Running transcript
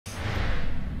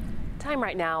Time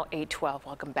right now, 8:12.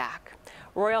 Welcome back.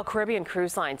 Royal Caribbean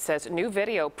Cruise Line says new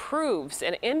video proves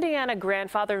an Indiana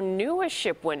grandfather knew a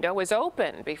ship window was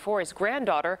open before his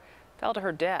granddaughter fell to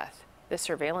her death. This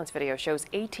surveillance video shows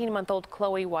 18-month-old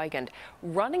Chloe Weigand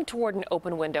running toward an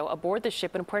open window aboard the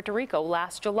ship in Puerto Rico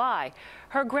last July.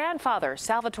 Her grandfather,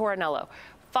 Salvatore Anello,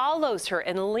 follows her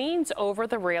and leans over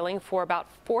the railing for about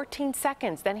 14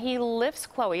 seconds. Then he lifts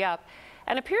Chloe up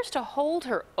and appears to hold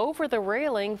her over the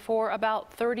railing for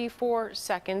about 34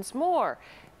 seconds more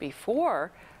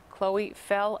before Chloe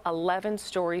fell 11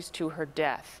 stories to her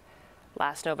death.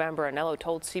 Last November, Anello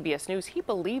told CBS News he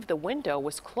believed the window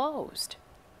was closed.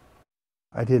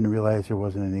 I didn't realize there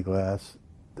wasn't any glass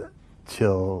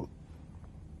till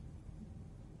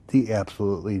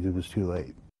it was too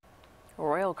late.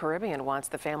 Royal Caribbean wants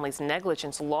the family's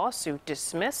negligence lawsuit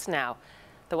dismissed now.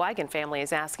 The Weigand family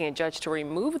is asking a judge to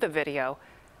remove the video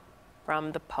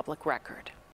from the public record.